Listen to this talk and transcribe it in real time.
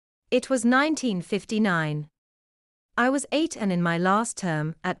It was 1959. I was 8 and in my last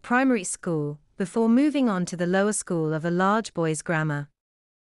term at primary school, before moving on to the lower school of a large boys' grammar.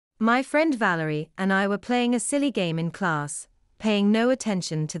 My friend Valerie and I were playing a silly game in class, paying no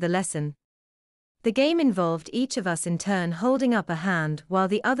attention to the lesson. The game involved each of us in turn holding up a hand while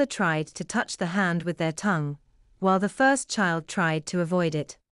the other tried to touch the hand with their tongue, while the first child tried to avoid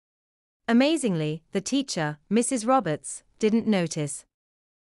it. Amazingly, the teacher, Mrs. Roberts, didn't notice.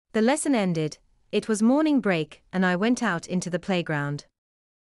 The lesson ended, it was morning break, and I went out into the playground.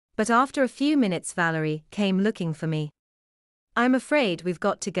 But after a few minutes Valerie came looking for me. "I'm afraid we've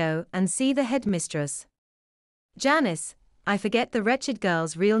got to go and see the headmistress. Janice, I forget the wretched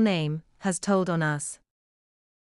girl's real name, has told on us."